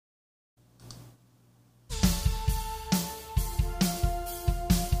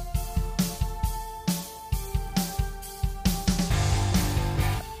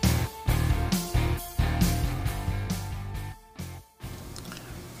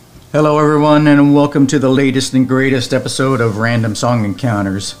Hello, everyone, and welcome to the latest and greatest episode of Random Song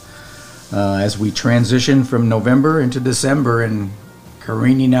Encounters. As we transition from November into December and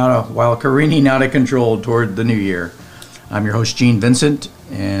careening out of control toward the new year. I'm your host, Gene Vincent,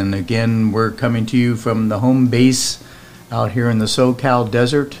 and again, we're coming to you from the home base out here in the SoCal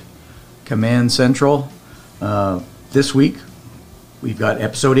desert, Command Central. This week, we've got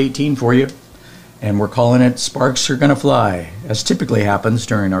episode 18 for you. And we're calling it Sparks Are Gonna Fly, as typically happens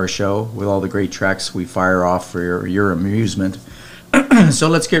during our show with all the great tracks we fire off for your amusement. So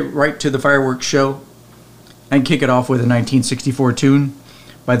let's get right to the fireworks show and kick it off with a 1964 tune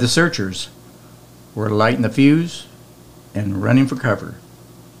by The Searchers. We're lighting the fuse and running for cover.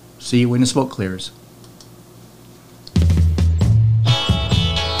 See you when the smoke clears.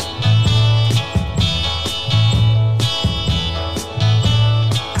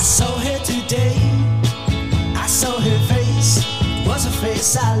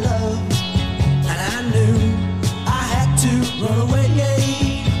 I loved, and I knew I had to run away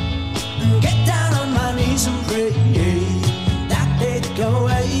and get down on my knees and pray that they'd go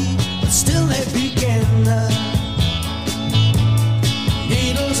away, but still they began.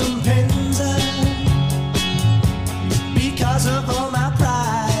 Needles and pins, because of all my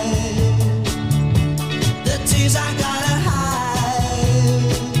pride, the tears I gotta hide.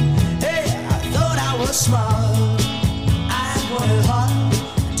 Hey, I thought I was smart, I wanted hard,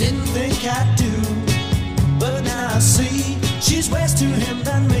 didn't think I'd do, but now I see she's worse to him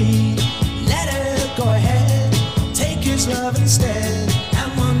than me. Let her go ahead, take his love instead,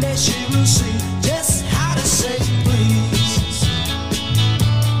 and one day she will see just how to say please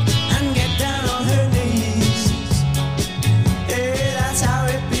and get down on her knees. Yeah, that's how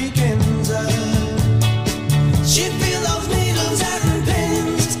it begins. She feels those needles and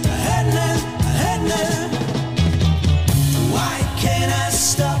pins hurting her. Why can't I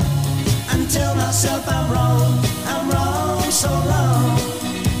stop and tell myself I'm wrong so long?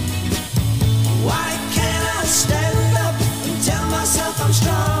 Why can't I stand up and tell myself I'm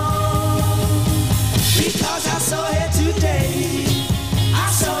strong? Because I saw her today, I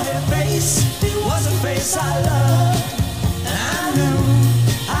saw her face, it was a face I loved, and I knew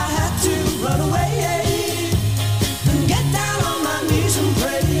I had to run away and get down on my knees and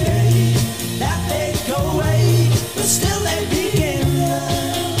pray that they'd go away, but still they begin.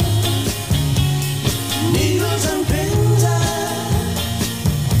 Needles and pins,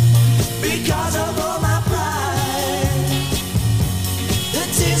 because of all my pride, the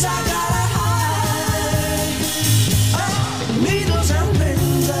tears I gotta hide. Oh, needles and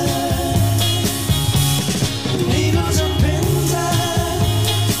pins, needles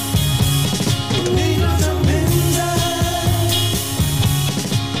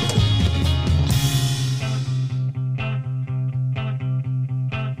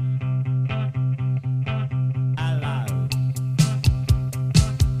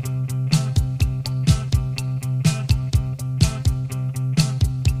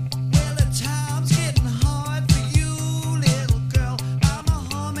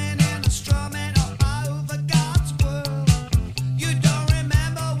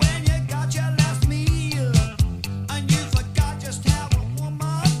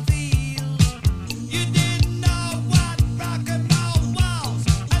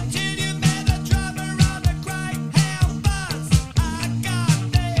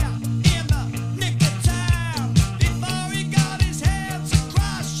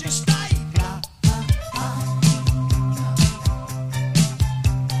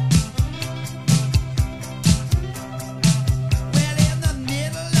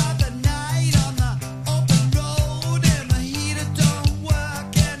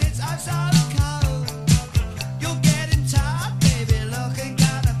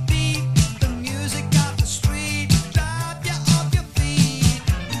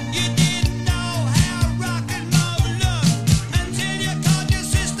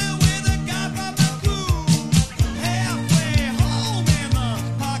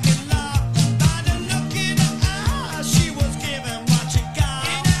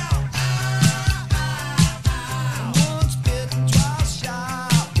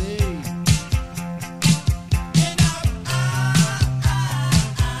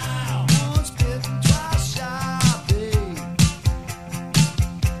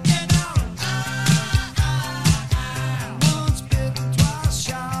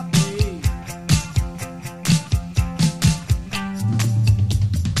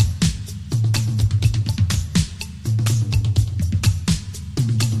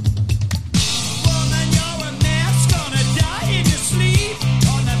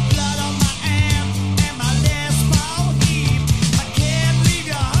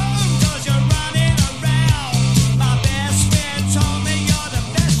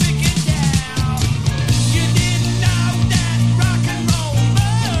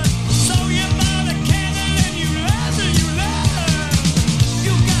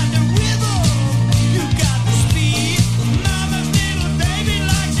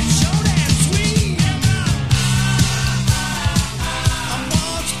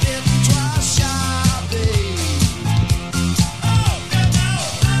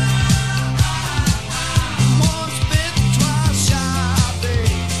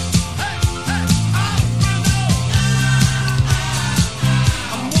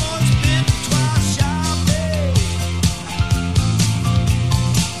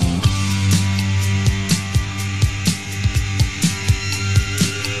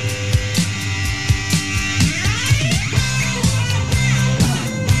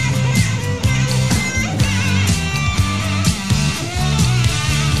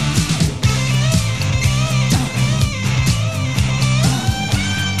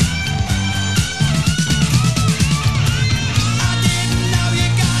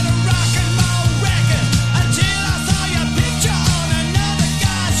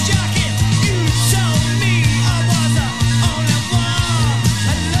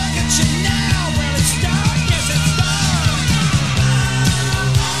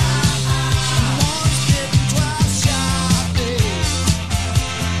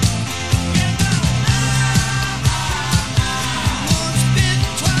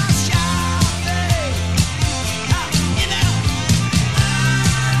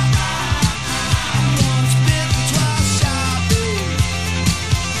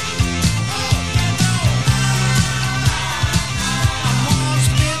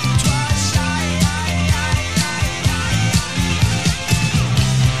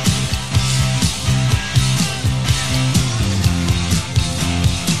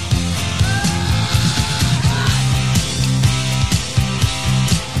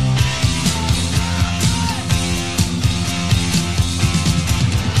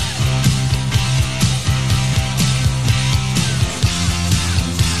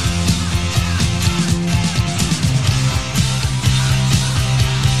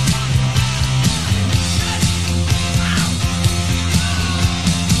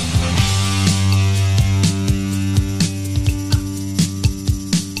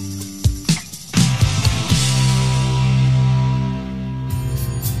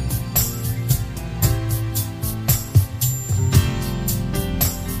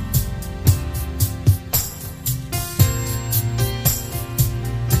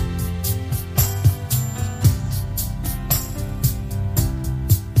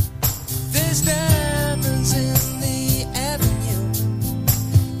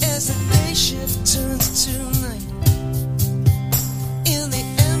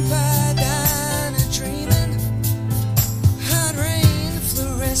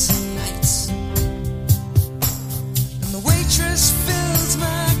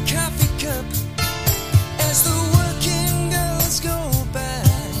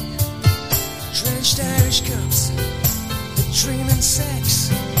dreaming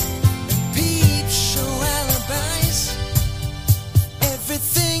sex and peep show alibis.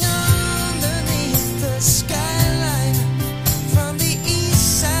 Everything underneath the skyline, from the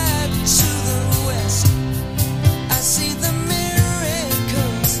east side to the west. I see the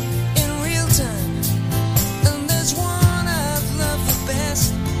miracles in real time, and there's one I've loved the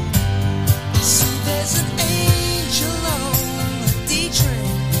best. So there's an angel on the D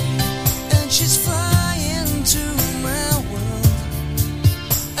train, and she's flying to my world,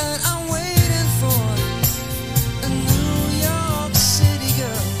 and I'm waiting for a New York City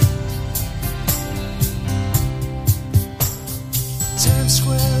girl. Times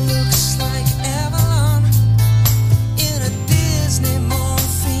Square looks like Avalon in a Disney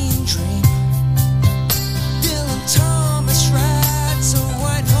morphine dream. Dylan Thomas rides a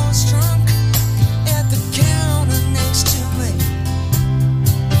white horse drunk at the counter next to me.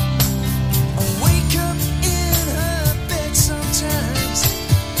 I wake up in her bed sometimes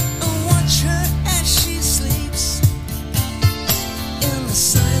and watch her as she sleeps. In the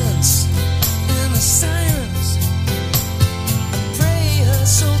silence and the sirens, I pray her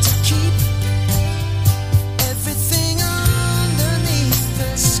soul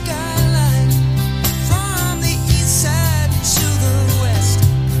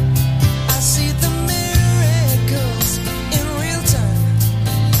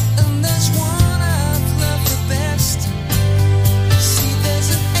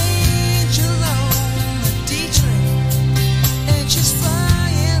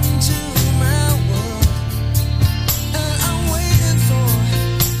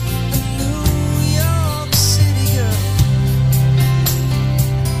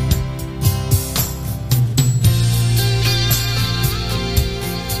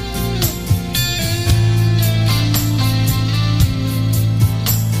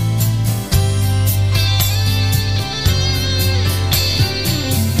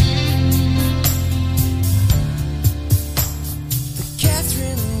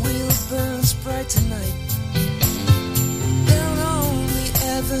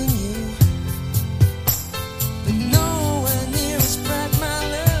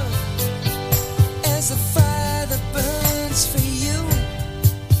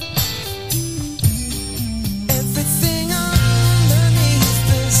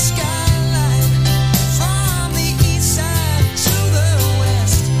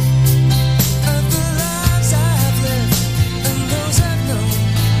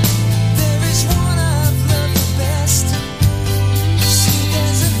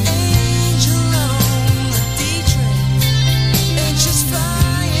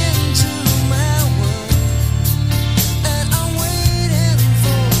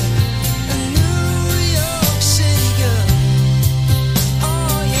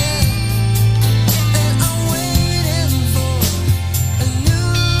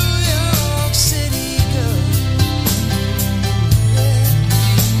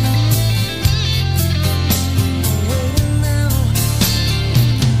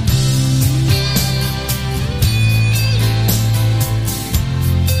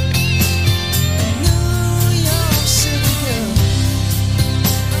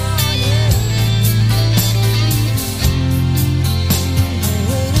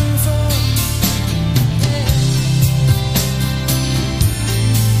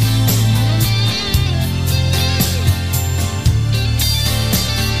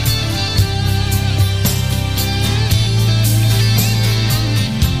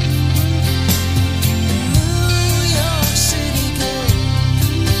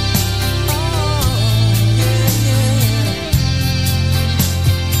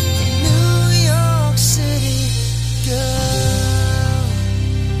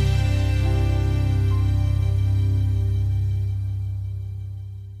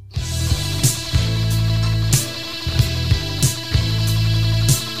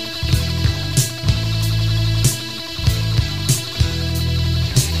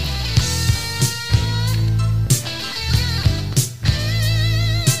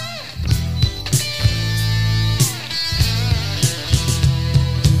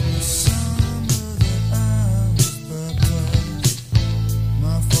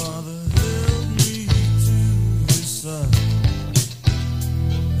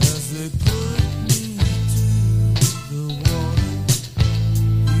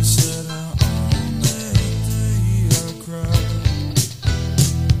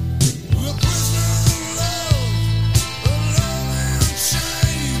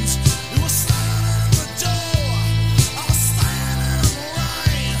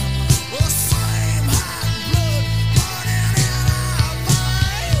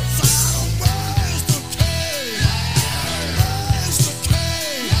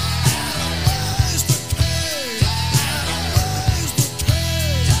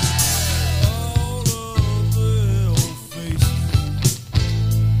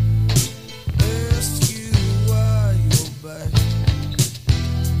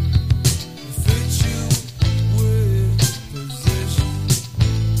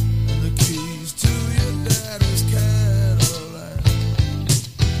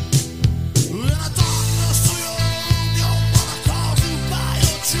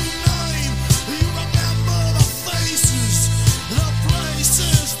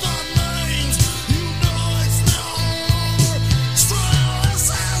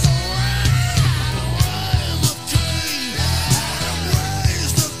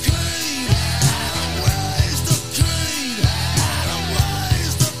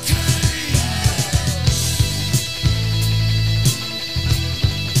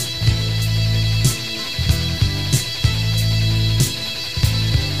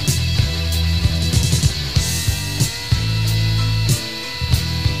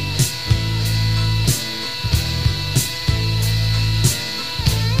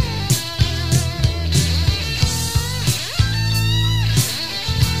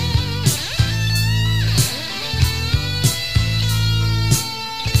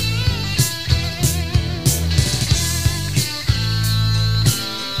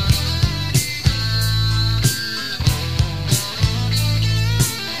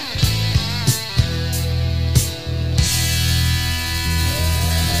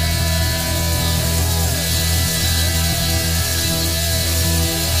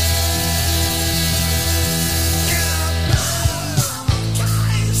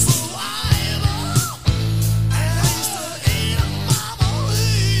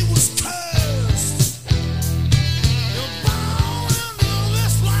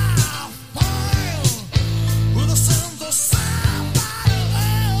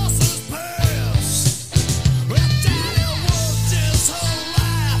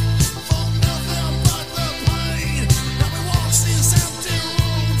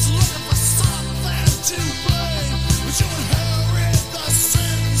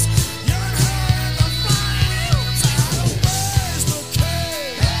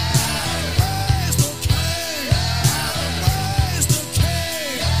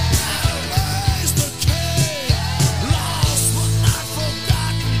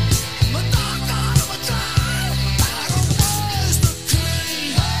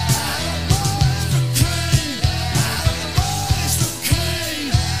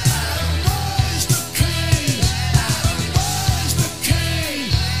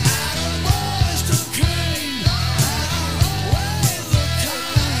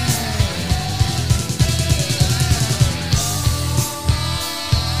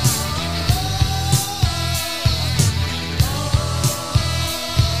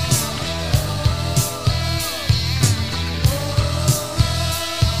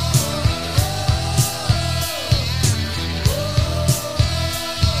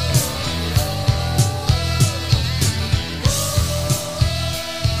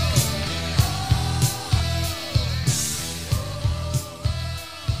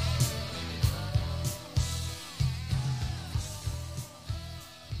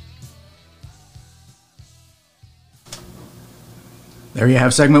There you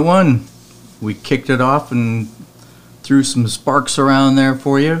have segment one. We kicked it off and threw some sparks around there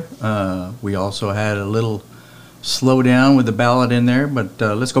for you. We also had a little slow down with the ballad in there, but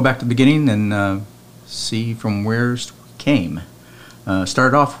let's go back to the beginning and see from where it came.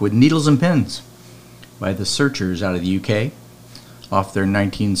 Started off with Needles and Pins by the Searchers out of the UK, off their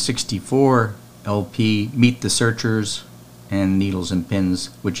 1964 LP Meet the Searchers and Needles and Pins,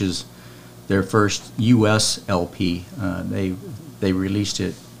 which is their first US LP. They released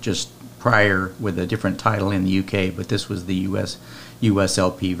it just prior with a different title in the UK, but this was the US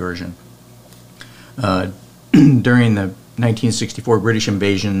LP version. During the 1964 British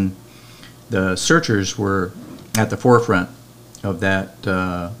invasion, the Searchers were at the forefront of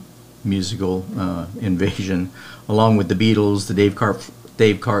that musical invasion, along with the Beatles, the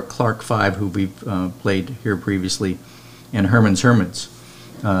Dave Clark Five, who we've played here previously, and Herman's Hermits.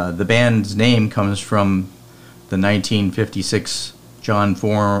 The band's name comes from the 1956 John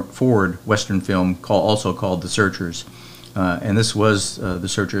Ford Western film also called The Searchers, and this was The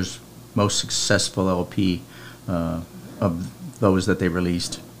Searchers' most successful LP of those that they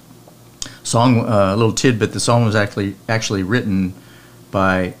released. A little tidbit: the song was actually written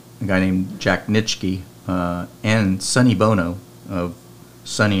by a guy named Jack Nitschke and Sonny Bono of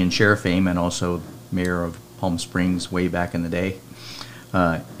Sonny and Cher fame, and also mayor of Palm Springs way back in the day.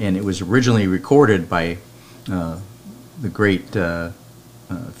 And it was originally recorded by the great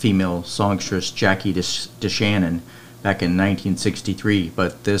female songstress Jackie DeShannon back in 1963,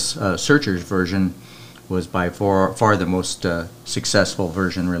 but this Searchers version was by far the most successful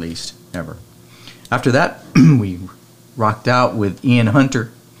version released ever. After that, we rocked out with Ian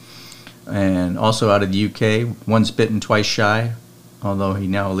Hunter, and also out of the UK, Once Bitten, Twice Shy, although he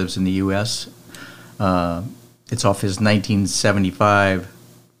now lives in the US. It's off his 1975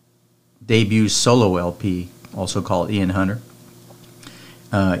 debut solo LP, also called Ian Hunter.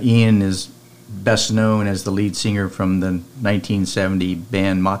 Ian is best known as the lead singer from the 1970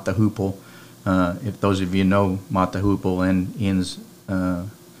 band Mott the Hoople. If those of you know Mott the Hoople and Ian's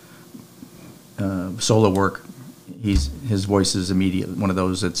solo work, his voice is one of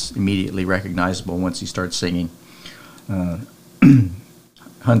those that's immediately recognizable once he starts singing.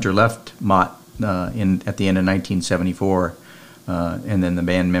 Hunter left Mott at the end of 1974, and then the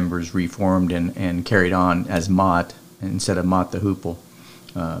band members reformed and carried on as Mott instead of Mott the Hoople.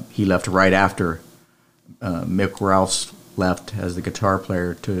 He left right after Mick Ralphs left as the guitar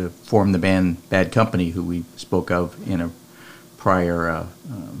player to form the band Bad Company, who we spoke of in a prior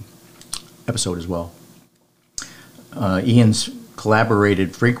episode as well. Ian's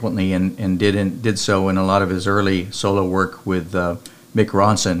collaborated frequently and did so in a lot of his early solo work with Mick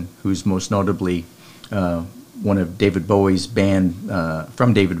Ronson, who's most notably one of David Bowie's band,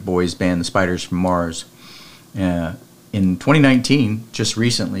 from David Bowie's band, The Spiders from Mars. In 2019, just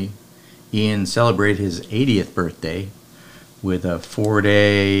recently, Ian celebrated his 80th birthday with a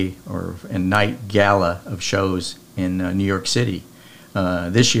 4-day and night gala of shows in New York City.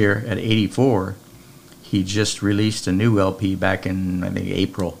 This year, at 84, he just released a new LP back in, I think,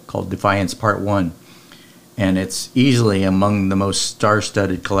 April, called Defiance Part 1. And it's easily among the most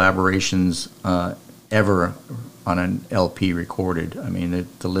star-studded collaborations ever on an LP recorded. I mean,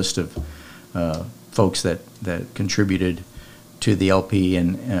 the list of folks that contributed to the LP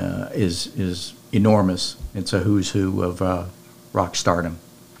and is enormous. It's a who's who of rock stardom.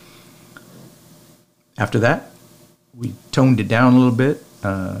 After that, we toned it down a little bit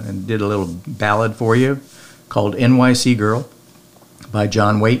and did a little ballad for you called NYC Girl by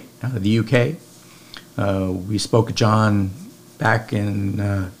John Waite out of the UK. We spoke to John back in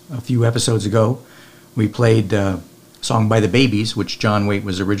a few episodes ago. We played a song by the Babies, which John Waite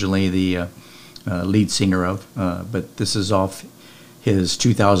was originally the lead singer of, but this is off his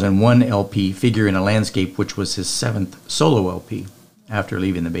 2001 LP, Figure in a Landscape, which was his 7th solo LP after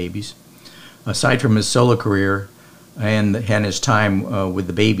leaving the Babies. Aside from his solo career and his time with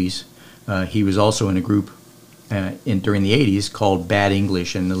the Babies, he was also in a group during the 80s called Bad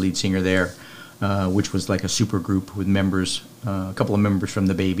English, and the lead singer there, which was like a super group with members, a couple of members from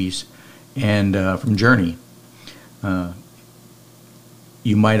the Babies and from Journey.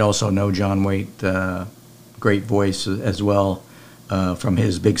 You might also know John Waite, great voice as well, from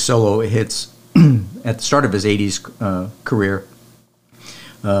his big solo hits at the start of his 80s career,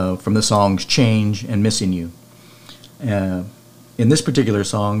 from the songs Change and Missing You. In this particular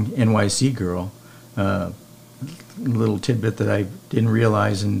song, NYC Girl, a little tidbit that I didn't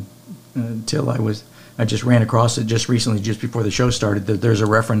realize until I just ran across it just recently, just before the show started, that there's a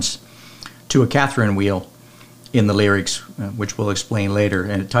reference to a Catherine wheel in the lyrics, which we'll explain later,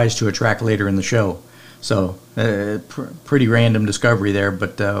 and it ties to a track later in the show. So, pretty random discovery there,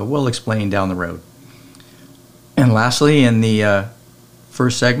 but we'll explain down the road. And lastly, in the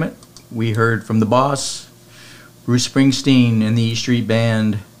first segment, we heard from the boss, Bruce Springsteen and the E Street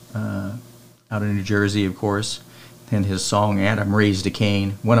Band, out in New Jersey, of course, and his song Adam Raised a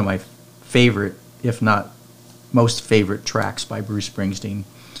Cain, one of my favorite, if not most favorite tracks by Bruce Springsteen,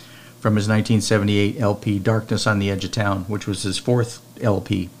 from his 1978 LP Darkness on the Edge of Town, which was his fourth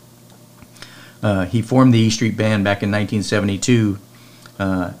LP. He formed the E Street Band back in 1972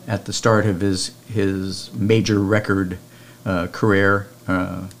 at the start of his major record career,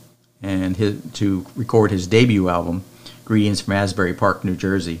 and to record his debut album, Greetings from Asbury Park, New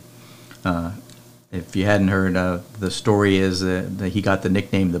Jersey. If you hadn't heard, the story is that he got the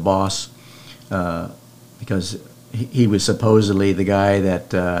nickname The Boss because he was supposedly the guy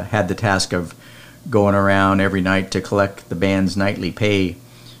that had the task of going around every night to collect the band's nightly pay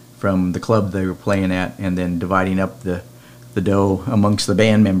from the club they were playing at, and then dividing up the dough amongst the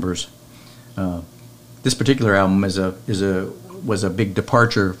band members. This particular album was a big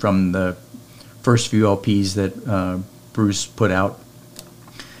departure from the first few LPs that Bruce put out,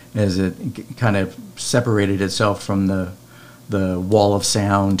 as it kind of separated itself from the wall of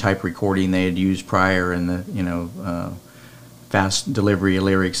sound type recording they had used prior, and the fast delivery of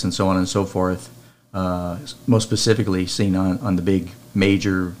lyrics and so on and so forth. Most specifically seen on the big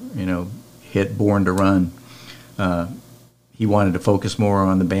major hit Born to Run. He wanted to focus more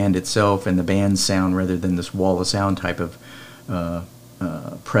on the band itself and the band's sound rather than this wall of sound type of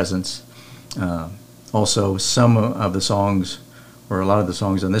presence. Also, some of the songs, or a lot of the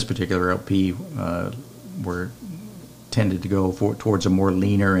songs on this particular LP, were tended to go towards a more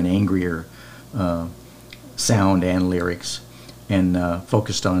leaner and angrier sound and lyrics, and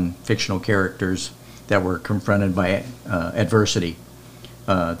focused on fictional characters that were confronted by adversity.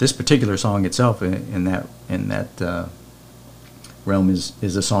 This particular song itself, in that realm,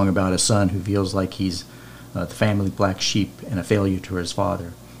 is a song about a son who feels like he's the family black sheep and a failure to his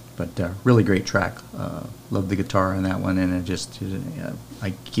father. But really great track. Love the guitar on that one, and it just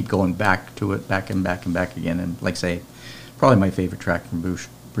I keep going back to it, back and back and back again. And like I say, probably my favorite track from Bruce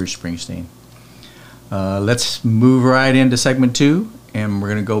Springsteen. Let's move right into segment 2, and we're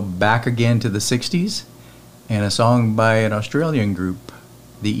going to go back again to the 60s, and a song by an Australian group,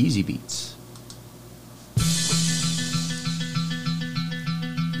 the Easy Beats.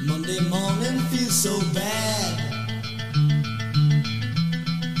 Monday morning feels so bad.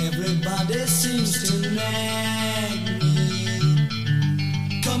 Everybody seems to nag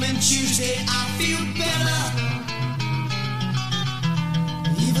me. Coming Tuesday, I feel better.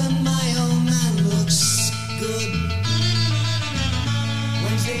 Even my old man looks good.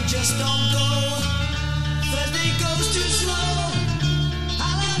 Wednesday just don't go. Thursday goes too slow.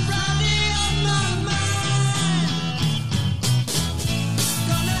 I'll have Friday on my mind.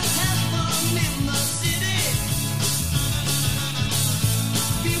 Gonna have fun in the city.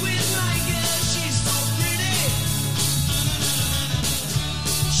 Be with my girl, she's so pretty.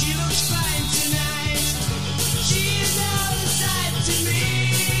 She looks fine tonight. She is all the sight to me.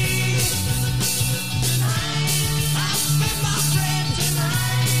 I'll spend my friend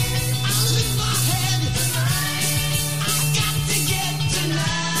tonight. I'll lift my head tonight. I got to get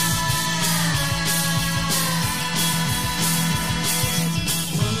tonight.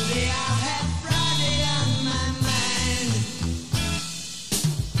 Monday I'll have Friday on my mind.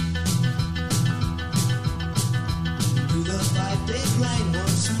 Do the 5-day grind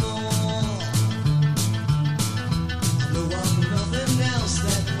once more. I don't want nothing else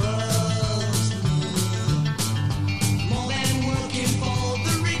that loves me more than working for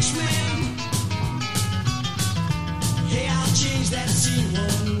the rich man. Hey, I'll change that scene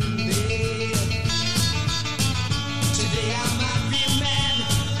one day. Today I might be mad.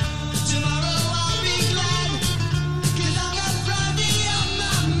 Tomorrow I'll be glad. 'Cause I've got Friday on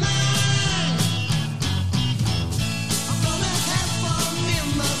my mind. I'm gonna have fun in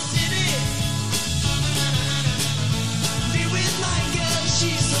the city.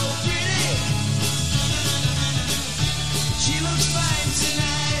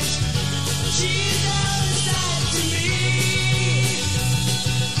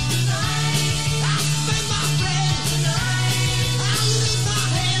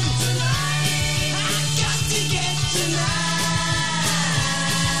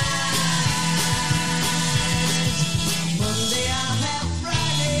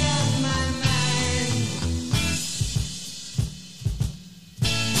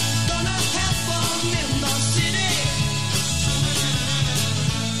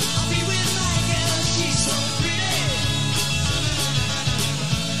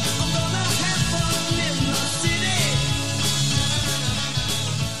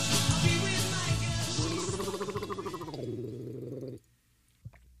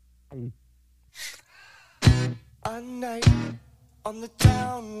 on the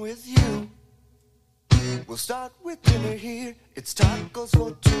town with you. We'll start with dinner here. It's tacos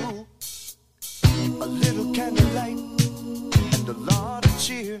for two. A little candlelight and a lot of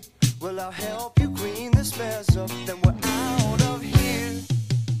cheer. Well, I'll help you clean this mess up, then we're out of here.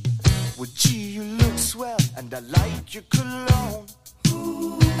 Well, gee, you look swell, and I like your cologne.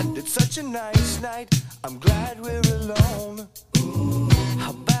 And it's such a nice night, I'm glad we're alone.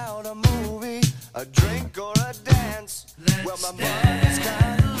 How about a movie, a drink, or a dance? Well, my money's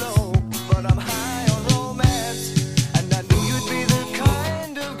kinda low, but I'm high on romance. And I knew you'd be the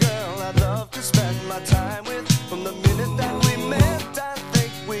kind of girl I'd love to spend my time with. From the minute that we met, I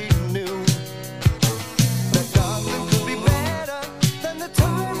think we knew that nothing could be better than the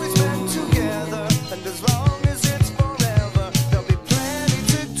time we spent together. And as long as it's forever, there'll be plenty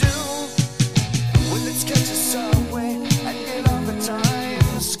to do. Well, let's catch a subway and get off at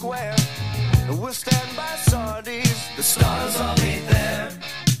Times Square. And we'll stand by Sardi's, the stars will be there.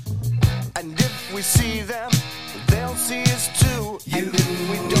 And if we see them, they'll see us too. And if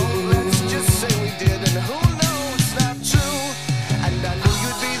we don't, let's just say we did. And who knows, it's not true. And I knew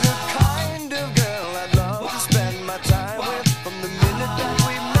you'd be the kind of girl I'd love to spend my time with. From the minute that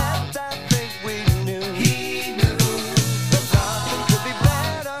we met, I think we knew. He knew that nothing could be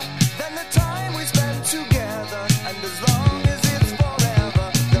better than the time we spent together. And as long as it's forever,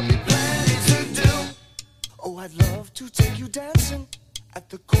 there'll be plenty to do. Oh, I'd love to take you dancing at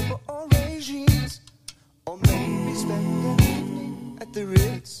the Copa or Regimes, or maybe spend an evening at the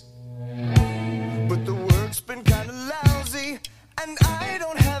Ritz. But the work's been kinda lousy, and I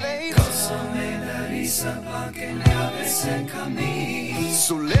don't have a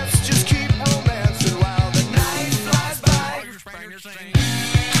so let's just keep romancing while the night flies by.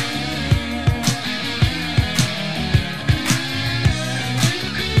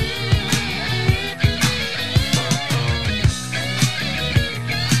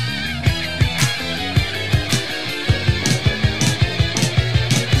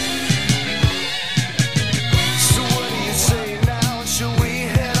 So what do you say now? Should we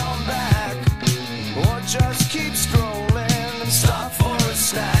head on back, or just keep strolling and stop for a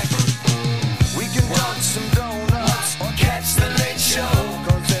snack?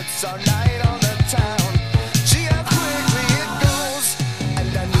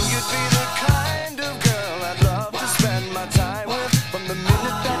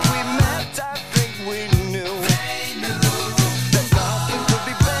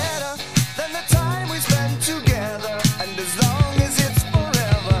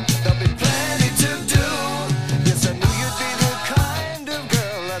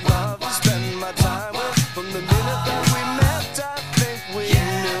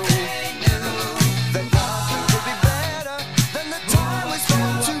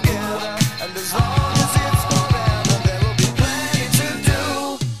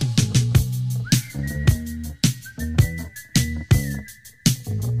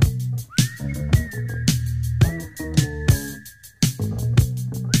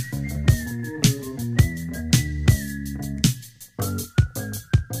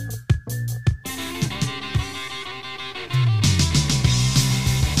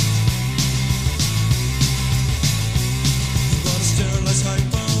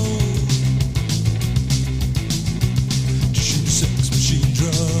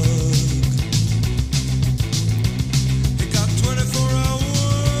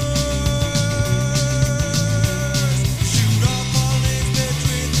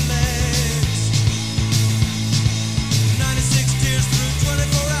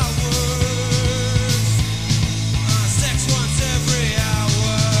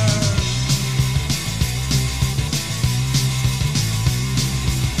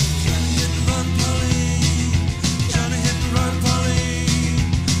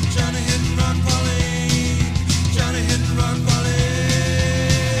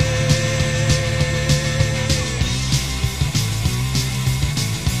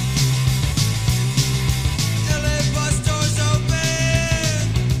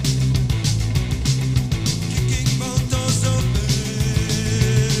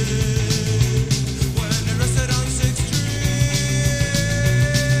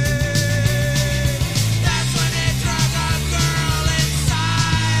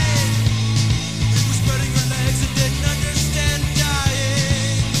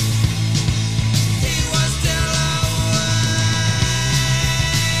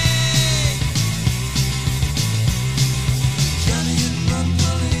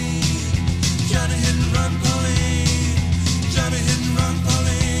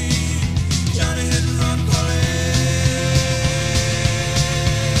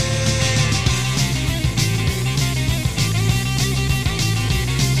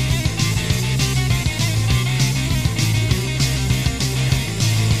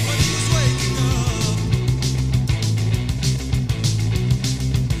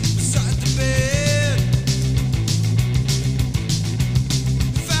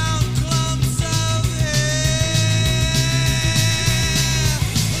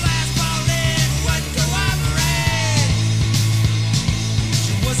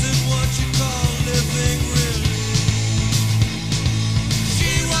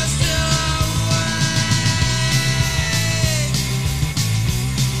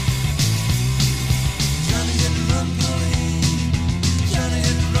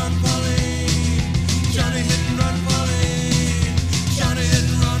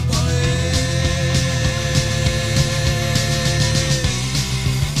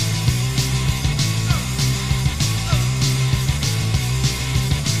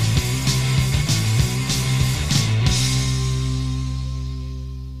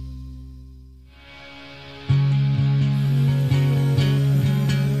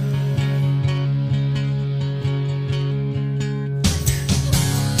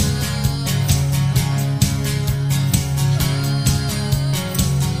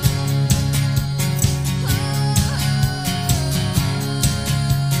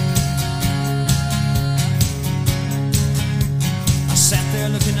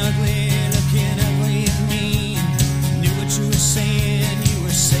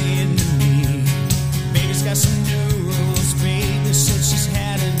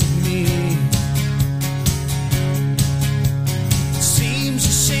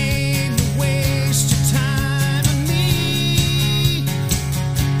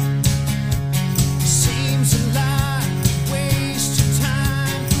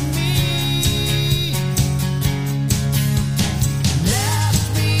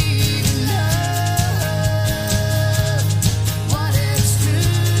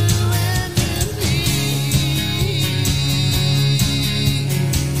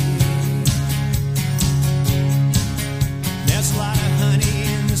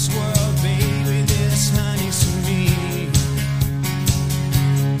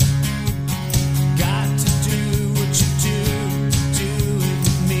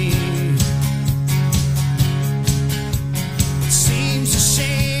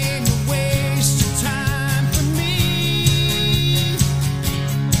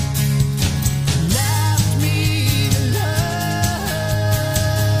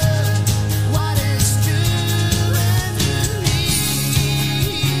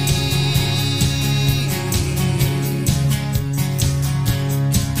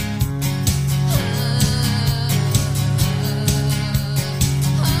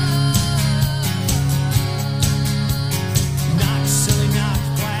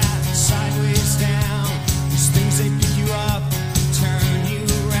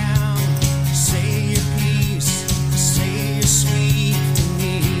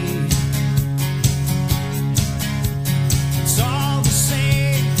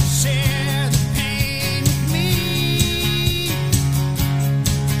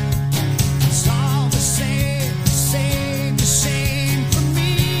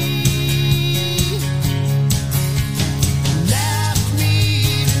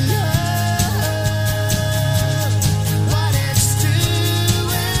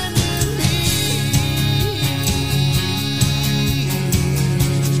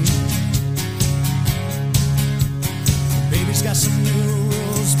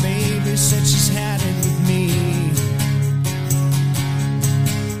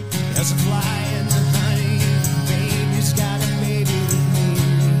 as a fly in the honey. Baby's got a baby with me.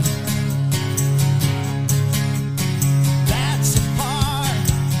 That's a part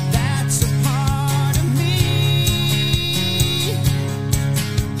of me.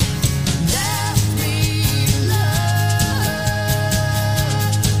 Left me to love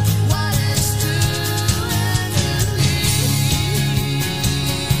what is doing to me.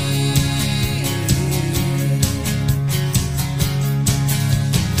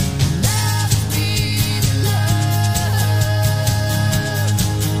 Left me to love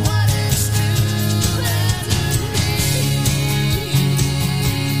what is doing to me.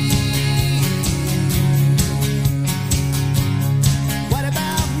 What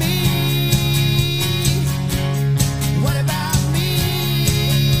about me? What about me?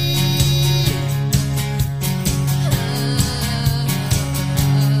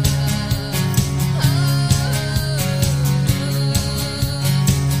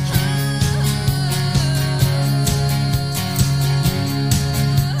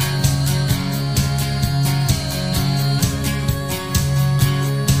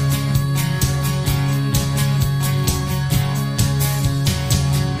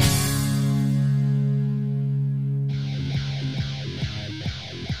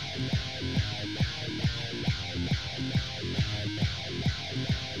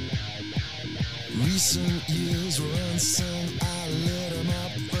 Recent years were unsung. I lit them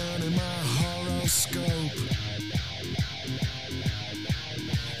up, burning my horoscope.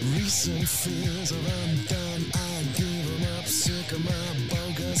 Recent fears are undone. I give them up, sick of my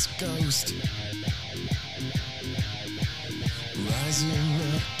bogus ghost. Rising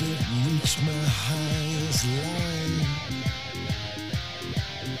up, it reached my highest line.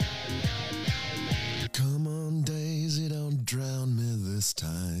 Come on, Daisy, don't drown me this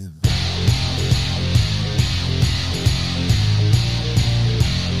time.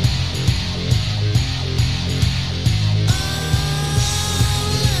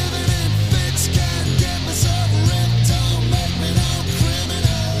 Living in fits, can't get myself ripped. Don't make me no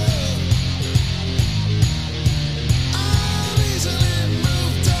criminal. I'm easily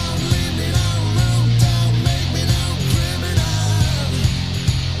moved. Don't leave me no room. Don't make me no criminal.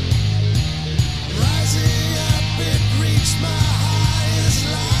 Rising up, it reached my highest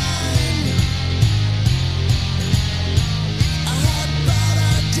line. I had bad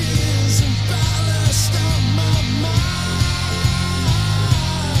ideas and ballast on my mind.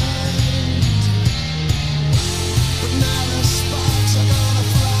 But now the sparks are gonna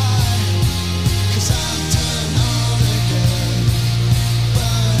fly, 'cause I'm turned on again,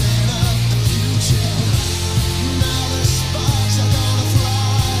 burning up the future. Now the sparks are gonna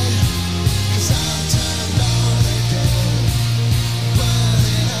fly, 'cause I'm turned on again,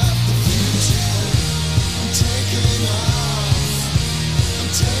 burning up the future. I'm taking off, I'm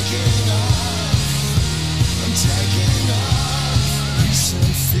taking off, I'm taking off.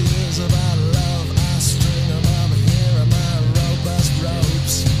 Recent fears about love, I string them up here in my robust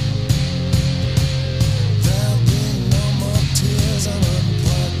ropes. There'll be no more tears, I'm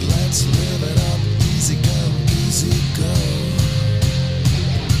unplugged, let's live it up. Easy come, easy go.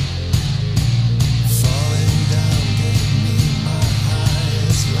 Falling down gave me my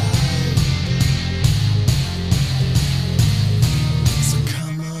highest life. So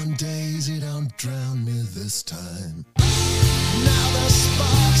come on, Daisy, don't drown me this time. Now the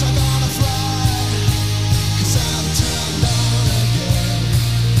sparks are gonna fly, 'cause I'm turned on again,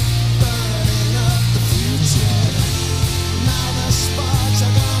 burning up the future. Now the sparks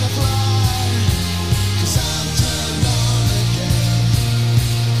are gonna fly, 'cause I'm turned on again,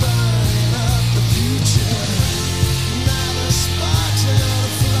 burning up the future. Now the sparks are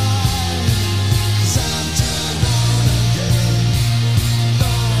gonna fly, 'cause I'm turned on again,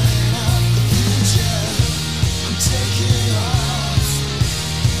 burning up the future. I'm taking off,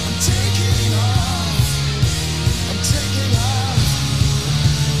 I'm taking off, I'm taking off.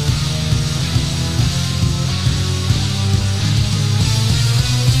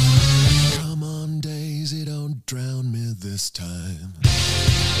 Come on, Daisy, don't drown me this time.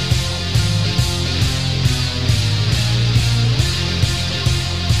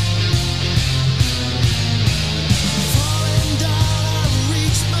 Falling down, I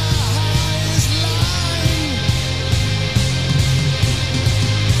reached my highest line.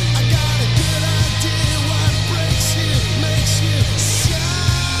 I got a good idea what breaks you, makes you shine.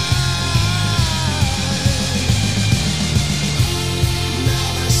 Now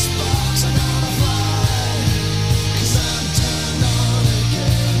the sparks are gonna fly, 'cause I'm turned on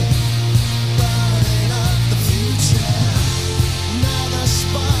again,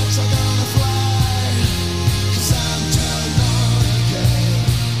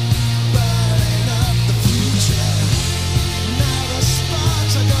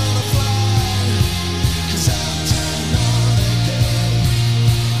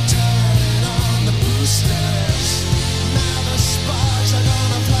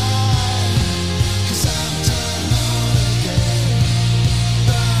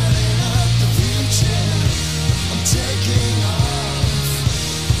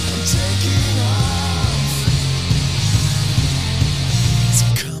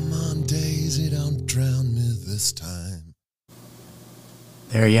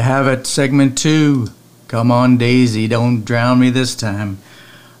 There you have it, segment 2. Come on, Daisy, don't drown me this time.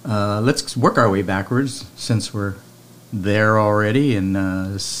 Let's work our way backwards since we're there already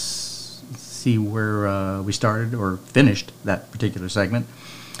and see where we started or finished that particular segment.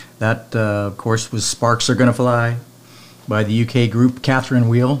 That, of course, was Sparks Are Gonna Fly by the UK group Catherine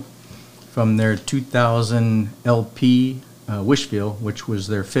Wheel from their 2000 LP, Wishfeel, which was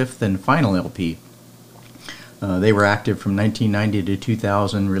their 5th and final LP. They were active from 1990 to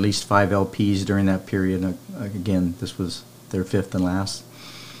 2000, released 5 LPs during that period. Again, this was their 5th and last.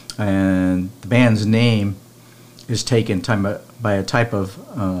 And the band's name is taken by a type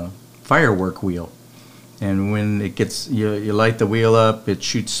of firework wheel. And when it gets, you light the wheel up, it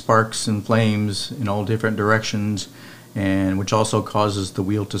shoots sparks and flames in all different directions, and which also causes the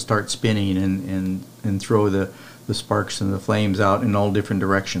wheel to start spinning and throw the sparks and the flames out in all different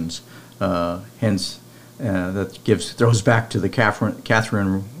directions. Hence, that throws back to the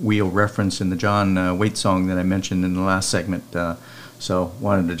Catherine Wheel reference in the John Waite song that I mentioned in the last segment. So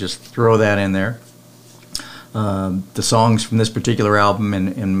wanted to just throw that in there. The songs from this particular album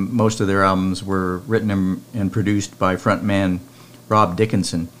and most of their albums were written and produced by frontman Rob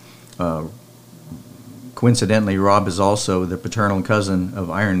Dickinson. Coincidentally, Rob is also the paternal cousin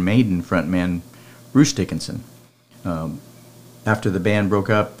of Iron Maiden frontman Bruce Dickinson. After the band broke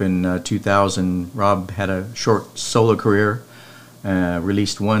up in 2000, Rob had a short solo career,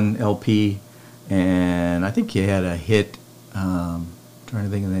 released 1 LP, and I think he had a hit. Trying to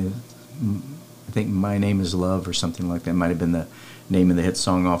think of the, I think My Name Is Love or something like that might have been the name of the hit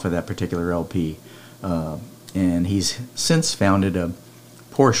song off of that particular LP. And he's since founded a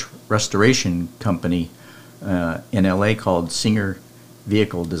Porsche restoration company in LA called Singer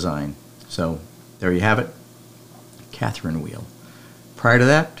Vehicle Design. So there you have it, Catherine Wheel. Prior to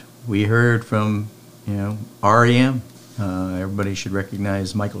that, we heard from REM. Everybody should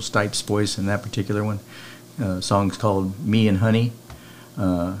recognize Michael Stipe's voice in that particular one. Song's called Me and Honey.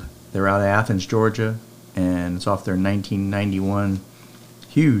 They're out of Athens, Georgia, and it's off their 1991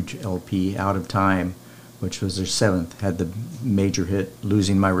 huge LP, Out of Time, which was their 7th, had the major hit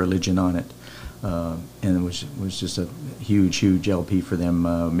Losing My Religion on it. And it was just a huge LP for them.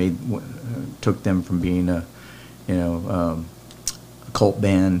 Took them from being a cult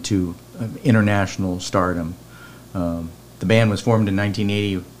band to international stardom. The band was formed in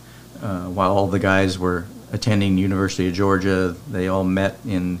 1980 while all the guys were attending University of Georgia. They all met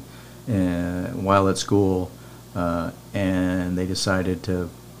while at school, and they decided to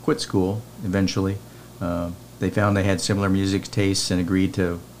quit school eventually. They found they had similar music tastes and agreed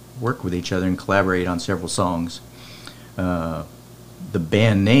to work with each other and collaborate on several songs. The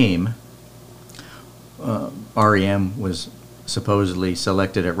band name, REM, was supposedly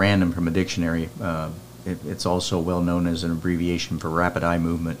selected at random from a dictionary. It's also well known as an abbreviation for Rapid Eye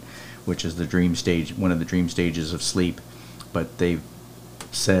Movement, which is the dream stage, one of the dream stages of sleep. But they've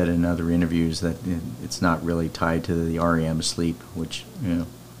said in other interviews that it's not really tied to the REM sleep, which,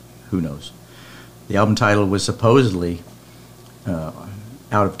 who knows. The album title was supposedly Out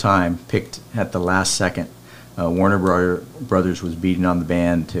of Time, picked at the last second. Warner Brothers was beating on the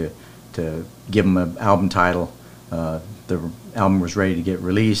band to give them an album title. The album was ready to get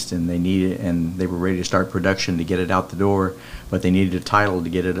released, and they were ready to start production to get it out the door, but they needed a title to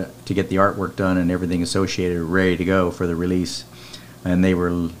get the artwork done and everything associated ready to go for the release. And they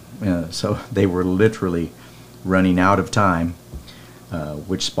were literally running out of time,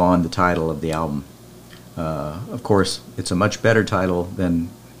 which spawned the title of the album. Of course, it's a much better title than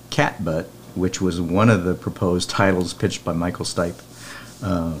Catbutt, which was one of the proposed titles pitched by Michael Stipe.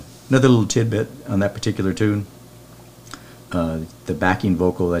 Another little tidbit on that particular tune. The backing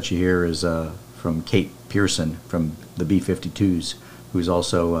vocal that you hear is from Kate Pearson from the B-52s, who's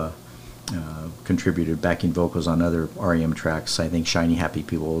also contributed backing vocals on other REM tracks. I think Shiny Happy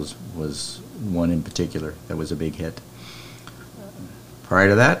People was one in particular that was a big hit. Prior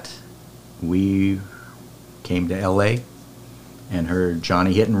to that, we came to LA and heard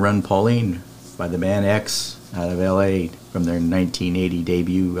Johnny Hit and Run Pauline by the band X out of LA from their 1980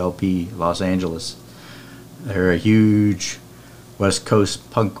 debut LP, Los Angeles. They're a huge West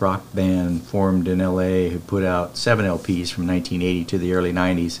Coast punk rock band formed in LA who put out 7 LPs from 1980 to the early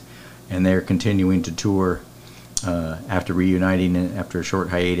 90s, and they're continuing to tour after reuniting after a short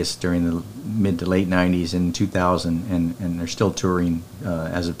hiatus during the mid to late 90s in 2000, and they're still touring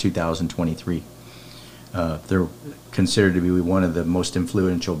as of 2023. They're considered to be one of the most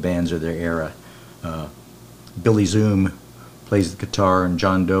influential bands of their era. Billy Zoom plays the guitar, and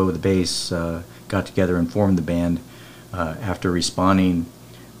John Doe, the bass, got together and formed the band after responding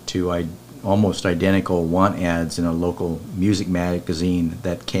to almost identical want ads in a local music magazine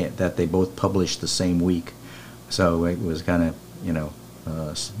that they both published the same week. So it was kind of,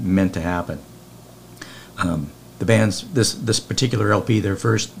 meant to happen. The band's this particular LP, their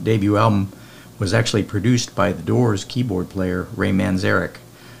first debut album, was actually produced by the Doors keyboard player Ray Manzarek.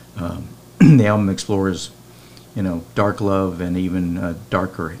 The album explores, dark love and even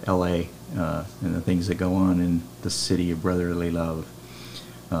darker LA and the things that go on in the city of brotherly love.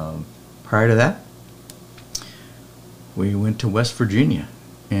 Prior to that, we went to West Virginia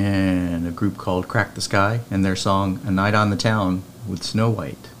and a group called Crack the Skye and their song A Night on the Town with Snow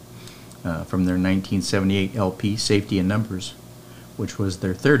White from their 1978 LP Safety in Numbers, which was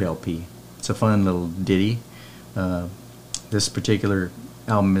their third LP. It's a fun little ditty. This particular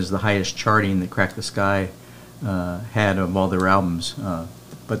album is the highest charting that Crack the Skye had of all their albums,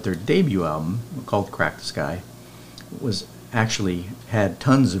 but their debut album, called Crack the Skye, was actually had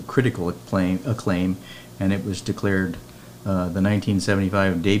tons of critical acclaim, and it was declared the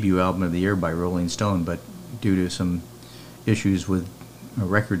 1975 debut album of the year by Rolling Stone, but due to some issues with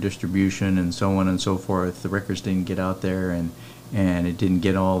record distribution and so on and so forth, the records didn't get out there, and it didn't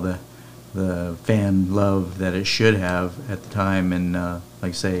get all the fan love that it should have at the time, and like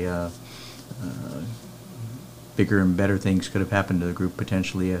I say, bigger and better things could have happened to the group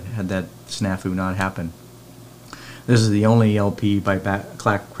potentially had that snafu not happened. This is the only LP by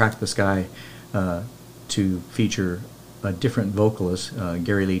Crack the Skye to feature a different vocalist,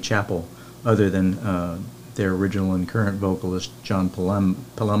 Gary Lee Chappell, other than their original and current vocalist, John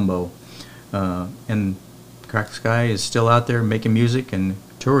Palumbo. And Crack the Skye is still out there making music and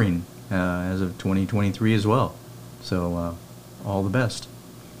touring as of 2023 as well. So all the best.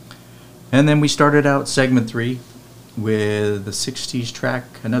 And then we started out segment 3 with the 60s track,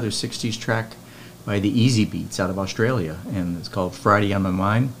 another 60s track by the Easy Beats out of Australia, and it's called Friday on My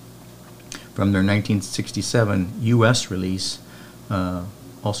Mind, from their 1967 U.S. release,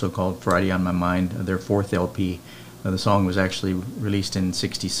 also called Friday on My Mind, their fourth LP. The song was actually released in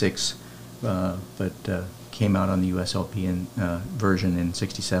 '66, but came out on the U.S. LP version in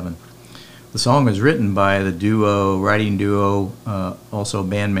 '67. The song was written by the writing duo, also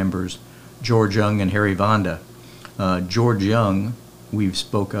band members, George Young and Harry Vonda. George Young, we've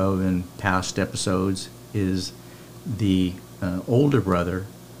spoke of in past episodes, is the older brother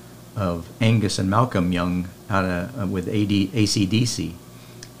of Angus and Malcolm Young with AC/DC.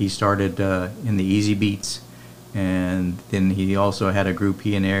 He started in the Easy Beats, and then he also had a group,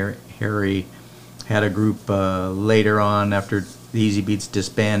 he and Harry had a group later on after the Easy Beats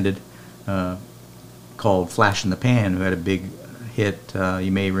disbanded, called Flash in the Pan, who had a big hit, some of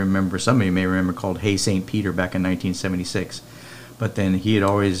you may remember, called Hey St. Peter back in 1976. But then he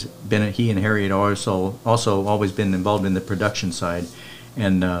and Harry had also always been involved in the production side,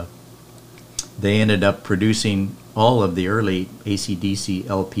 and they ended up producing all of the early AC/DC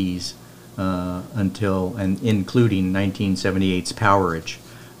LPs including 1978's Powerage,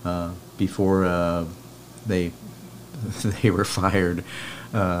 before they were fired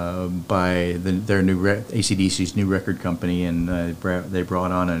by their new AC/DC's new record company, and they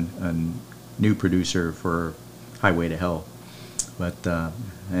brought on a new producer for Highway to Hell. But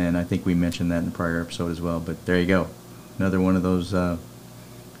and I think we mentioned that in the prior episode as well. But there you go, another one of those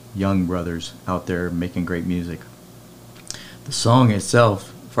young brothers out there making great music. The song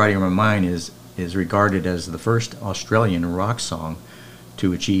itself, Friday on My Mind, is regarded as the first Australian rock song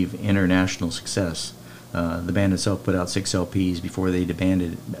to achieve international success. The band itself put out 6 LPs before they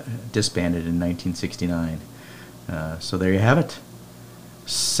disbanded in 1969. So there you have it.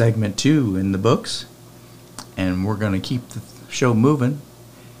 Segment 2 in the books. And we're going to keep the show moving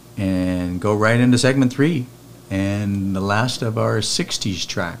and go right into segment 3 and the last of our 60s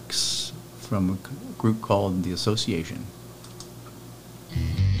tracks from a group called The Association.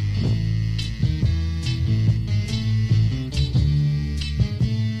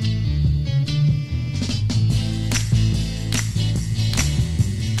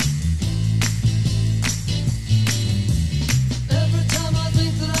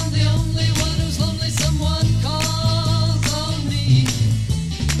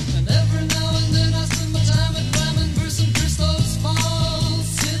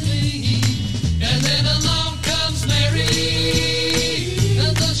 And then along comes Mary.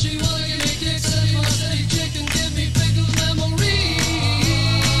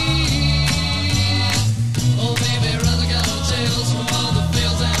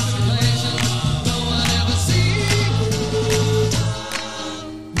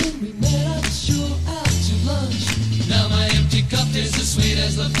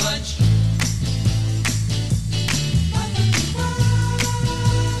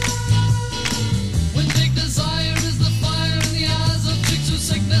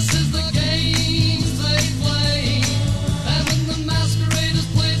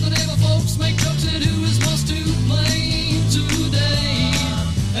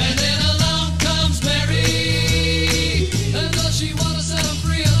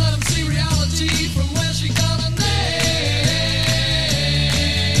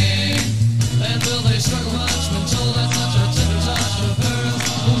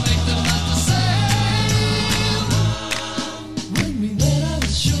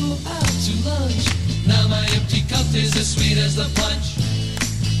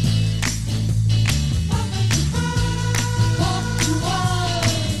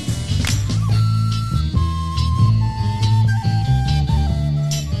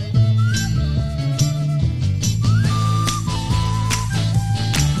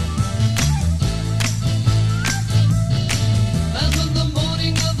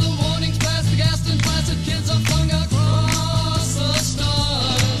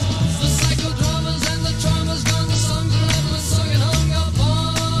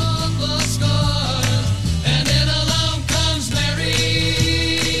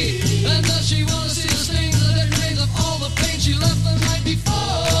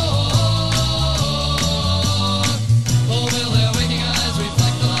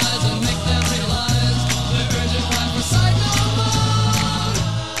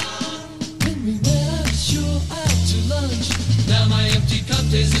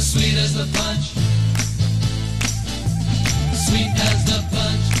 Sweet as the punch. Sweet as the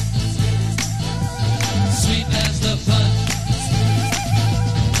punch. Sweet as the punch.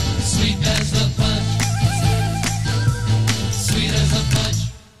 Sweet as the punch. Sweet as the punch.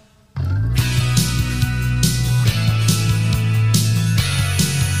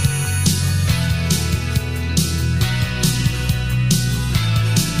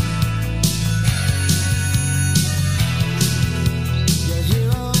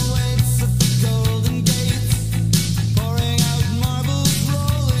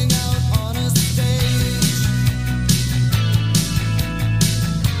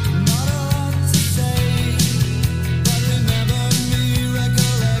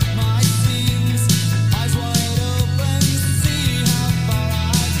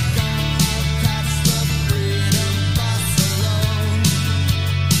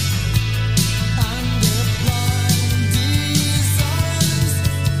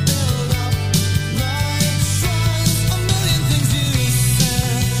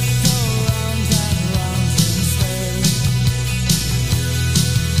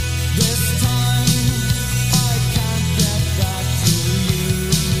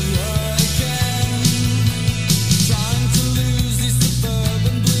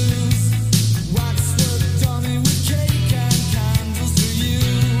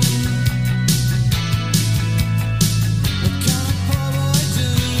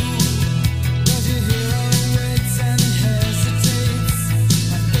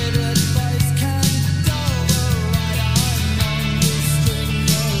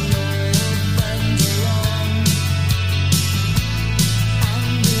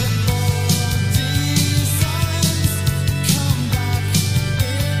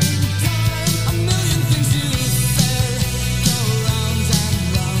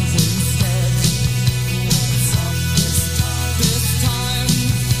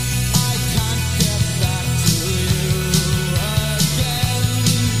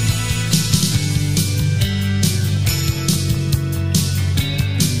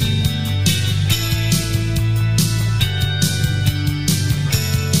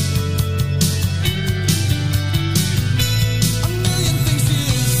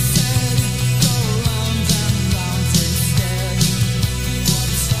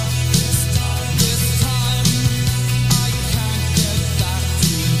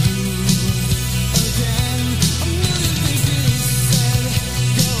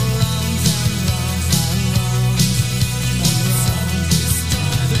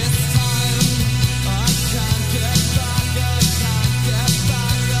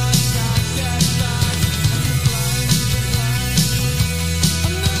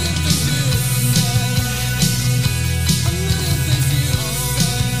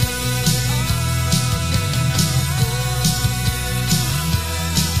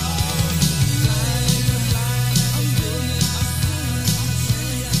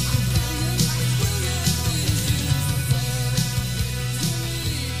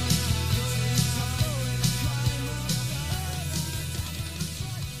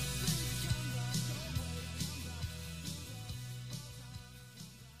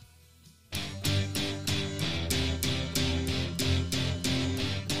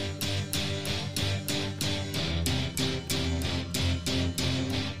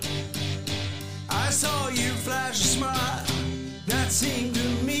 I saw you flash a smile that seemed to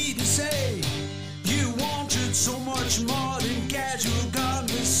me to say you wanted so much more than casual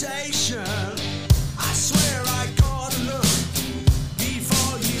conversation. I swear I caught a look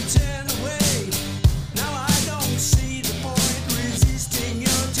before you turned away. Now I don't see the point resisting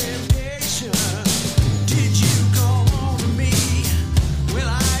your temptation. Did you come on to me? Will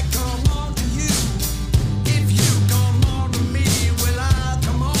I come on to you? If you come on to me, will I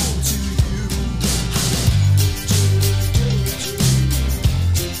come on to you?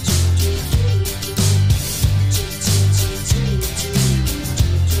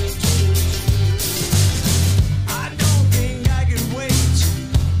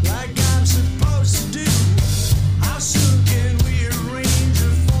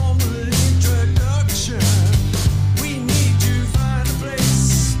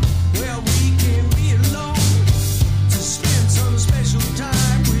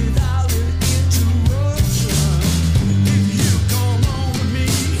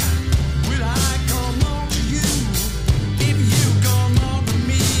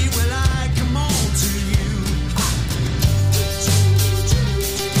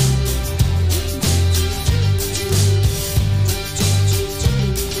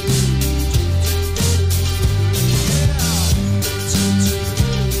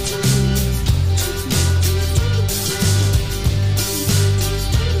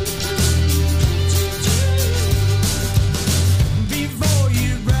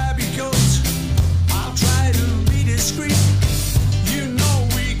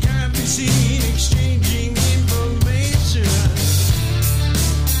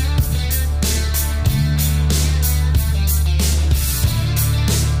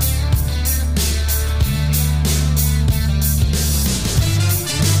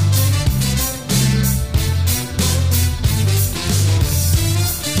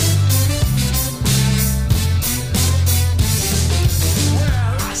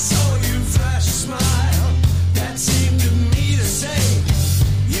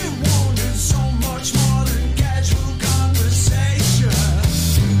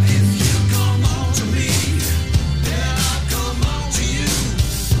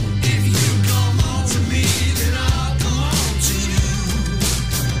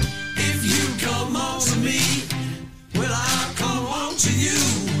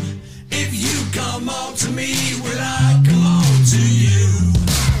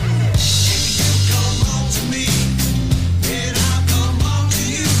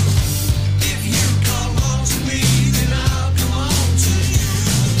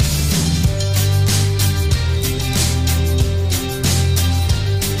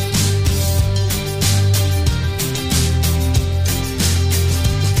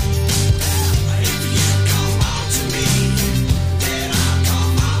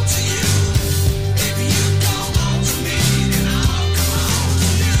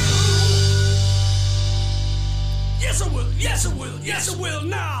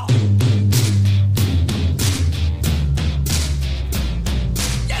 now.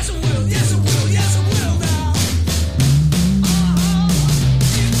 Yes, I will. Yes, I will. Yes, I will now.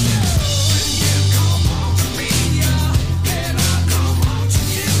 If you come home to me, yeah, then I'll come home to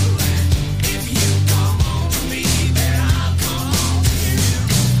you. If you come home to me, then I'll come home to you.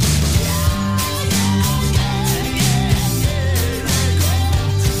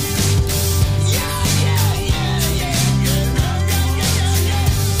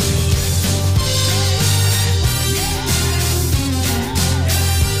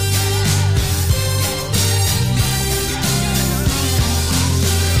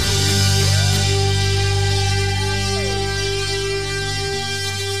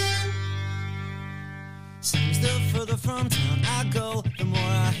 Seems the further from town I go, the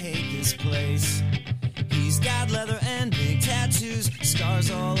more I hate this place. He's got leather and big tattoos, scars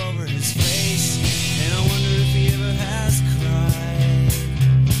all over his face. And I wonder if he ever has cried,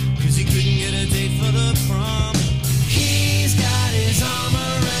 'cause he couldn't get a date for the prom. He's got his arm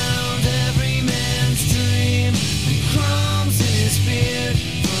around every man's dream, and crumbs in his beard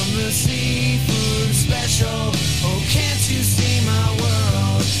from the seafood special. Oh, can't you see my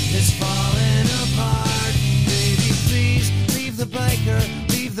world is falling apart? Baby, please leave the biker,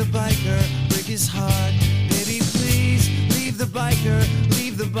 break his heart. Baby, please leave the biker,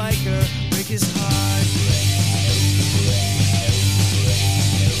 break his heart.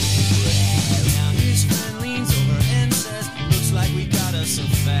 Now his friend leans over and says, looks like we got us a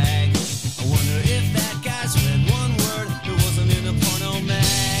fag. I wonder if that guy's read one word that wasn't in a porno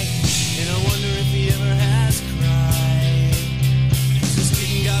mag. And I wonder if he ever has cried, 'cause his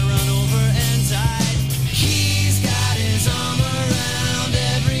kitten got run over and died. He's got his arm around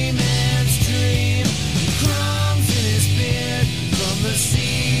every man's dream, crumbs in his beard from the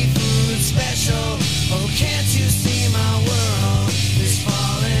seafood special. Oh, can't you see my world is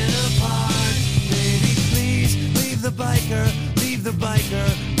falling apart? Baby, please leave the biker,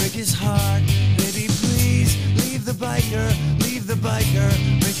 break his heart. Baby, please leave the biker,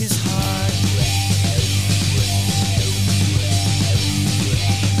 break his heart.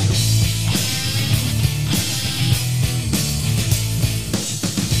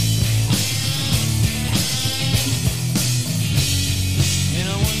 And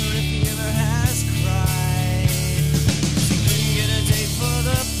I wonder if he ever has cried, 'cause he couldn't get a date for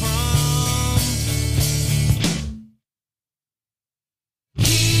the prom.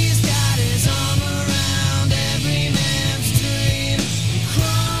 He's got his arm around every man's dream, and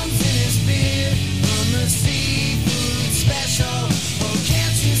crumbs in his beard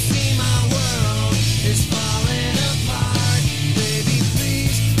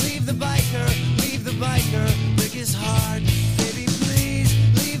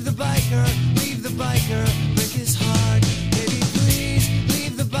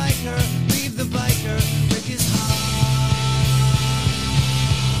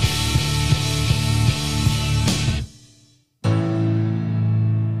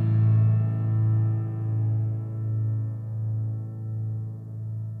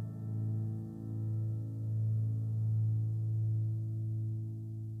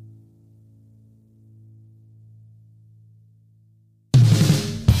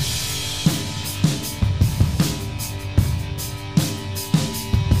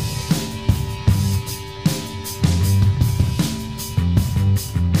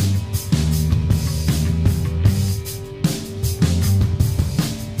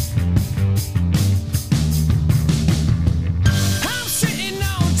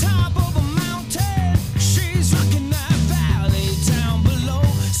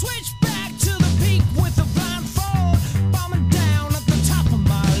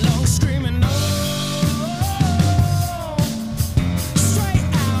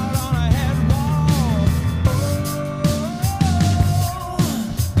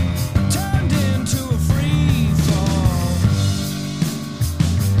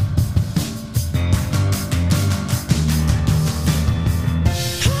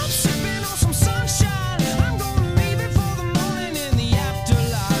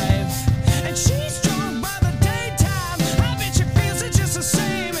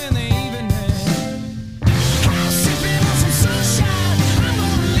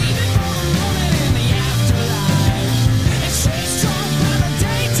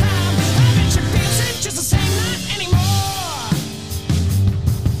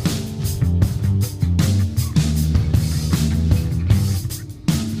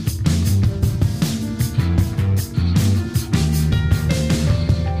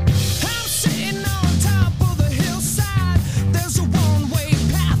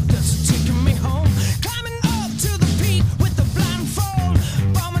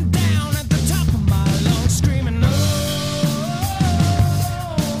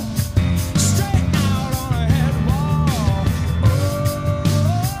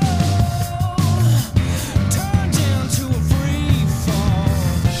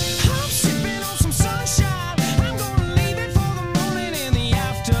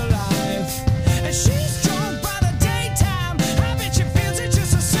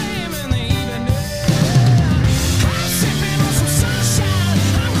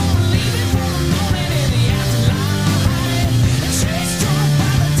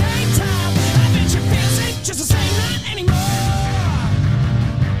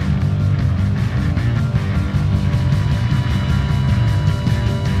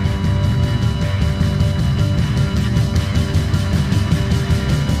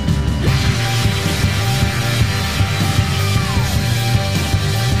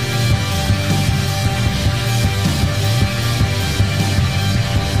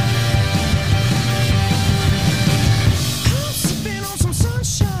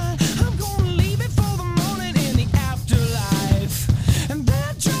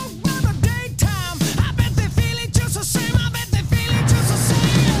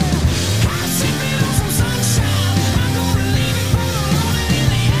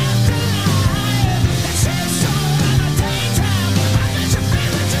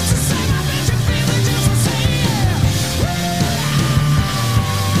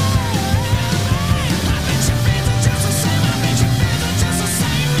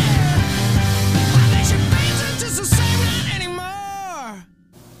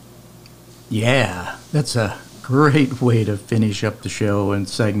Yeah, that's a great way to finish up the show in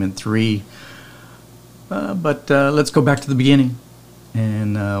segment 3. But let's go back to the beginning,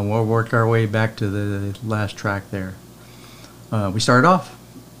 and we'll work our way back to the last track there. We started off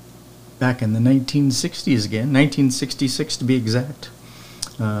back in the 1960s again, 1966 to be exact.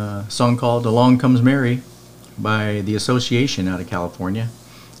 A song called Along Comes Mary by The Association out of California,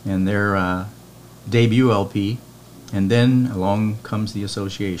 and their debut LP, and then Along Comes the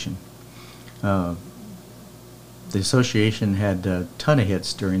Association. The Association had a ton of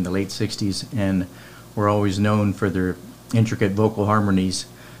hits during the late 60s and were always known for their intricate vocal harmonies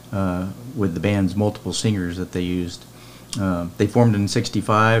with the band's multiple singers that they used. They formed in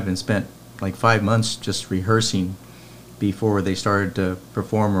 65 and spent like 5 months just rehearsing before they started to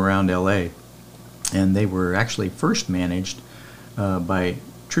perform around LA. And they were actually first managed by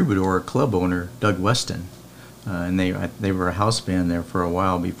Troubadour club owner Doug Weston. And they were a house band there for a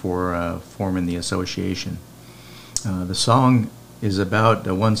while before forming the Association. The song is about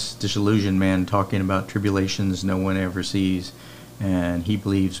a once disillusioned man talking about tribulations no one ever sees, and he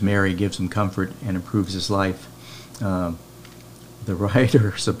believes Mary gives him comfort and improves his life. The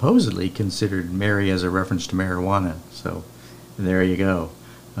writer supposedly considered Mary as a reference to marijuana, so there you go.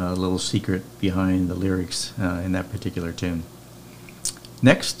 A little secret behind the lyrics in that particular tune.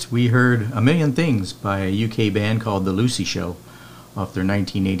 Next, we heard A Million Things by a UK band called The Lucy Show off their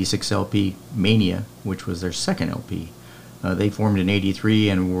 1986 LP Mania, which was their second LP. They formed in 83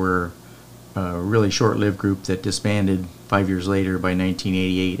 and were a really short-lived group that disbanded 5 years later by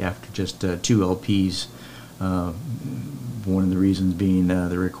 1988 after just 2 LPs. One of the reasons being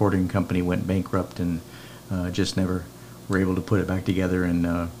the recording company went bankrupt and just never were able to put it back together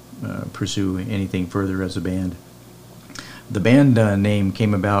and pursue anything further as a band. The band name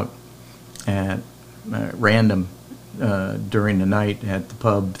came about at random during the night at the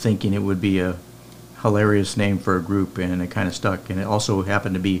pub, thinking it would be a hilarious name for a group, and it kind of stuck. And it also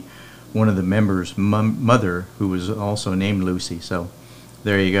happened to be one of the members' mother, who was also named Lucy. So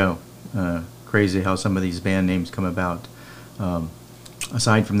there you go. Crazy how some of these band names come about.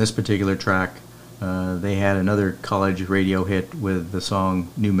 Aside from this particular track, they had another college radio hit with the song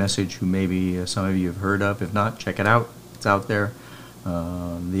New Message, who maybe some of you have heard of. If not, check it out. It's out there.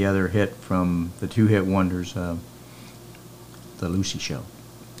 The other hit from the 2-hit wonders, The Lucy Show.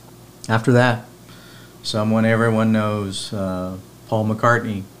 After that, someone everyone knows, Paul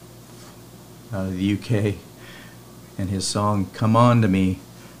McCartney out of the UK, and his song Come On To Me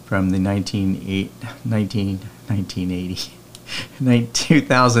from the 2018,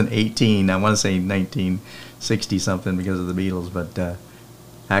 I want to say 1960 something because of the Beatles, but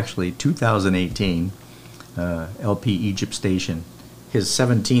actually 2018 LP Egypt Station, his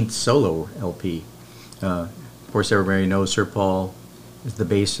 17th solo LP. Of course, everybody knows Sir Paul is the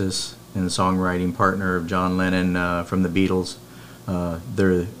bassist and the songwriting partner of John Lennon from the Beatles.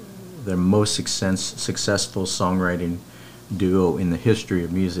 They're the most successful songwriting duo in the history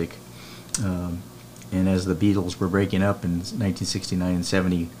of music. And as the Beatles were breaking up in 1969 and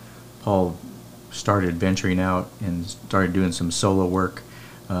 70, Paul started venturing out and started doing some solo work.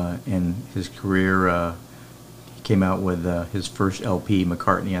 And his career, he came out with his first LP,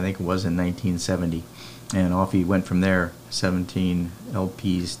 McCartney, I think it was in 1970. And off he went from there, 17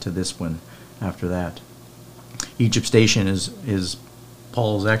 LPs to this one after that. Egypt Station is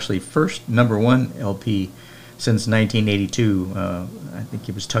Paul's actually first #1 LP since 1982. I think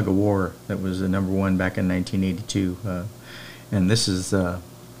it was Tug of War that was the #1 back in 1982. And this is the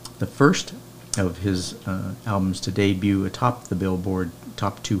first of his albums to debut atop the Billboard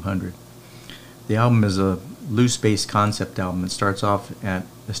Top 200. The album is a loose-based concept album. It starts off at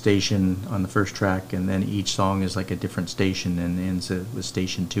a station on the first track, and then each song is like a different station and ends with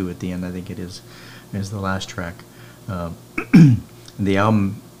Station 2 at the end, I think it is the last track. The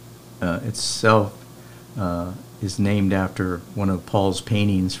album itself is named after one of Paul's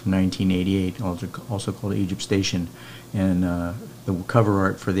paintings from 1988, also called Egypt Station, and the cover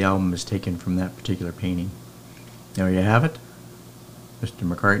art for the album is taken from that particular painting. There you have it, Mr.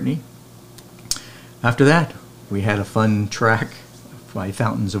 McCartney. After that, we had a fun track by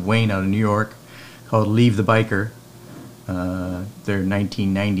Fountains of Wayne out of New York called Leave the Biker. Their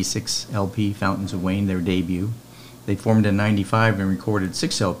 1996 LP, Fountains of Wayne, their debut. They formed in 95 and recorded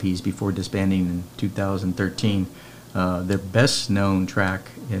 6 LPs before disbanding in 2013. Their best known track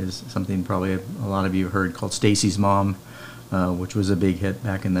is something probably a lot of you have heard called Stacy's Mom, which was a big hit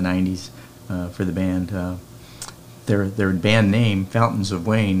back in the 90s for the band. Their band name, Fountains of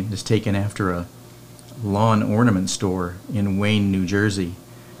Wayne, is taken after a lawn ornament store in Wayne, New Jersey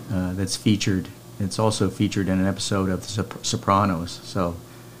that's featured. It's also featured in an episode of The Sopranos. So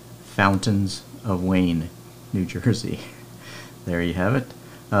Fountains of Wayne, New Jersey. There you have it.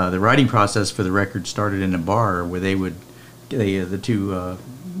 The writing process for the record started in a bar where the two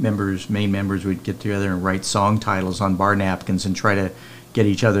main members would get together and write song titles on bar napkins and try to get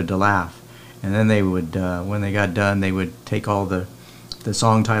each other to laugh. And then they would, when they got done, they would take all the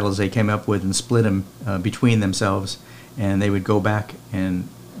song titles they came up with and split them between themselves, and they would go back and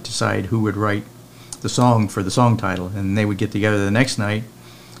decide who would write the song for the song title, and they would get together the next night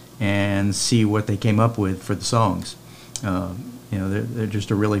and see what they came up with for the songs. They're just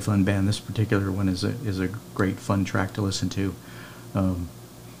a really fun band. This particular one is a great fun track to listen to.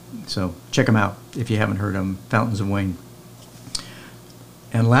 So check them out if you haven't heard them, Fountains of Wayne.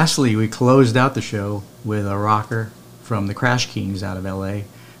 And lastly, we closed out the show with a rocker from the Crash Kings out of LA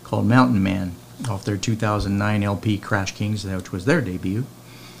called Mountain Man off their 2009 LP Crash Kings, which was their debut.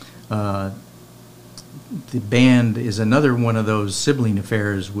 The band is another one of those sibling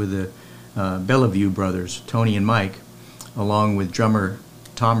affairs with the Bellevue brothers, Tony and Mike, along with drummer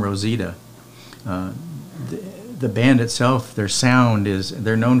Tom Rosita. The band itself,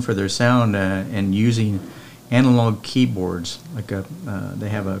 they're known for their sound and using analog keyboards, they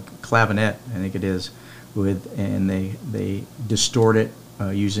have a clavinet, I think it is, and they distort it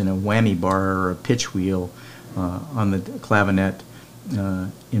using a whammy bar or a pitch wheel on the clavinet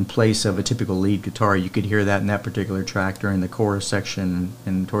in place of a typical lead guitar. You could hear that in that particular track during the chorus section,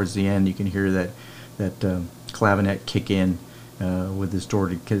 and towards the end you can hear that clavinet kick in with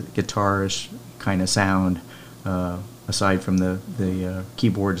distorted guitarish kind of sound, aside from the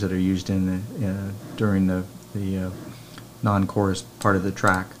keyboards that are used during the non-chorus part of the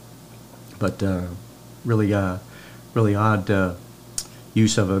track. But really odd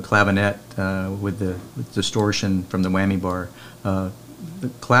use of a clavinet with distortion from the whammy bar. The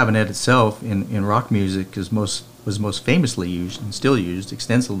clavinet itself in rock music was most famously used and still used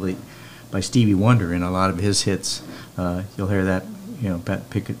extensively by Stevie Wonder in a lot of his hits. You'll hear that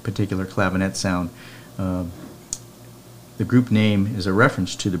particular clavinet sound. The group name is a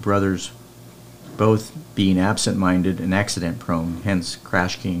reference to the brothers both being absent-minded and accident-prone, hence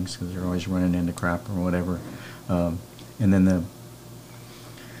Crash Kings, because they're always running into crap or whatever. And then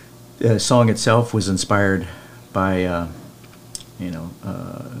the song itself was inspired by an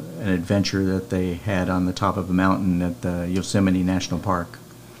adventure that they had on the top of a mountain at the Yosemite National Park.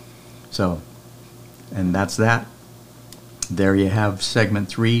 So, and that's that. There you have segment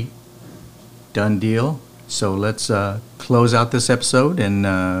 3, done deal. So let's close out this episode and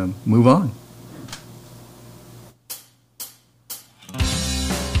move on.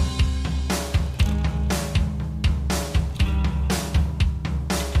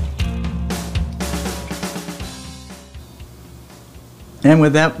 And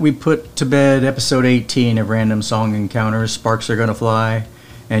with that, we put to bed episode 18 of Random Song Encounters, Sparks Are Gonna Fly.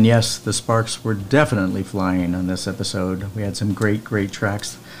 And yes, the sparks were definitely flying on this episode. We had some great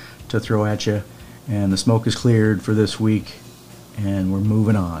tracks to throw at you. And the smoke is cleared for this week, and we're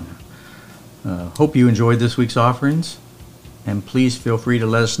moving on. Hope you enjoyed this week's offerings. And please feel free to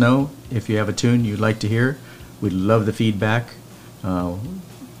let us know if you have a tune you'd like to hear. We'd love the feedback.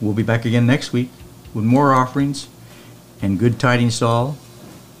 We'll be back again next week with more offerings and good tidings to all.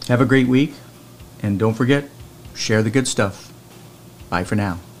 Have a great week, and don't forget, share the good stuff. Bye for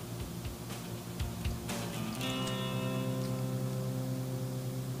now.